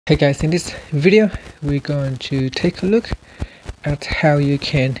Hey guys, in this video we're going to take a look at how you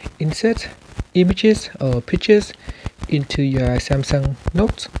can insert images or pictures into your Samsung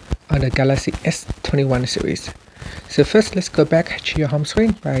Note on the Galaxy S21 series. So first, let's go back to your home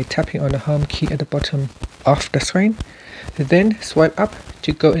screen by tapping on the home key at the bottom of the screen. Then swipe up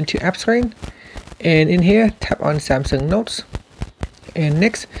to go into app screen, and in here tap on Samsung Notes. And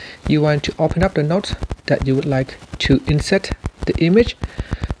next you want to open up the note that you would like to insert the image.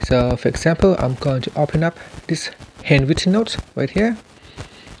 So for example, I'm going to open up this handwritten note right here,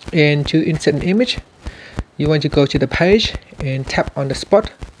 and to insert an image you want to go to the page and tap on the spot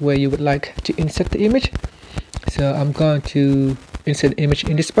where you would like to insert the image. So I'm going to insert the image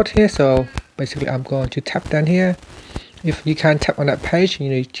in this spot here, so basically I'm going to tap down here. If you can't tap on that page, you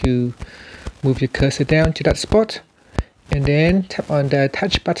need to move your cursor down to that spot and then tap on the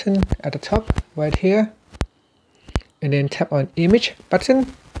touch button at the top right here, and then tap on image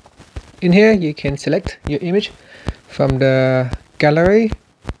button. In here you can select your image from the gallery,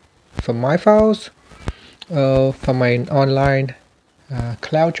 from my files, or from my online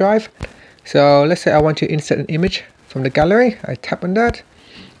cloud drive. So let's say I want to insert an image from the gallery. I tap on that,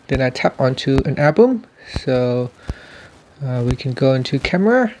 then I tap onto an album. So we can go into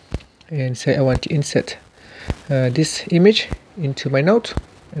camera and say I want to insert this image into my note,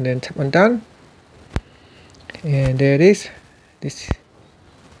 and then tap on done, and there it is. This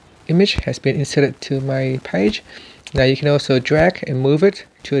image has been inserted to my page. Now you can also drag and move it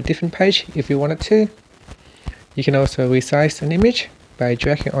to a different page if you wanted to. You can also resize an image by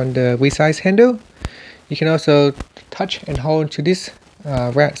dragging on the resize handle. You can also touch and hold to this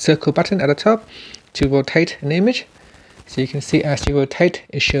red circle button at the top to rotate an image. So you can see as you rotate,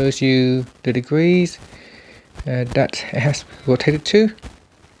 it shows you the degrees that it has rotated to.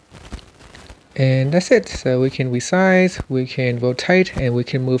 And that's it. So we can resize, we can rotate, and we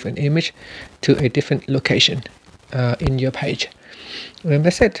can move an image to a different location in your page. And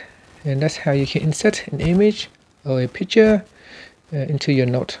that's it. And that's how you can insert an image or a picture into your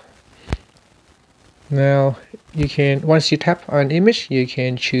note. Now you can, once you tap on an image, you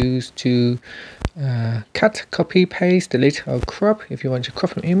can choose to cut, copy, paste, delete, or crop. If you want to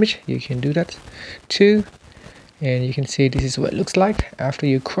crop an image, you can do that too. And you can see this is what it looks like after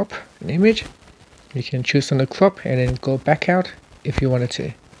you crop an image. You can choose on the crop and then go back out if you wanted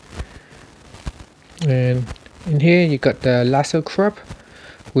to. And in here you got the lasso crop,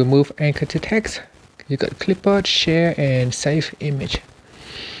 remove anchor to text, you got clipboard, share, and save image.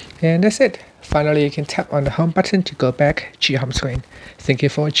 And that's it. Finally, you can tap on the home button to go back to your home screen. Thank you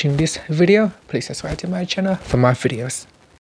for watching this video. Please subscribe to my channel for more videos.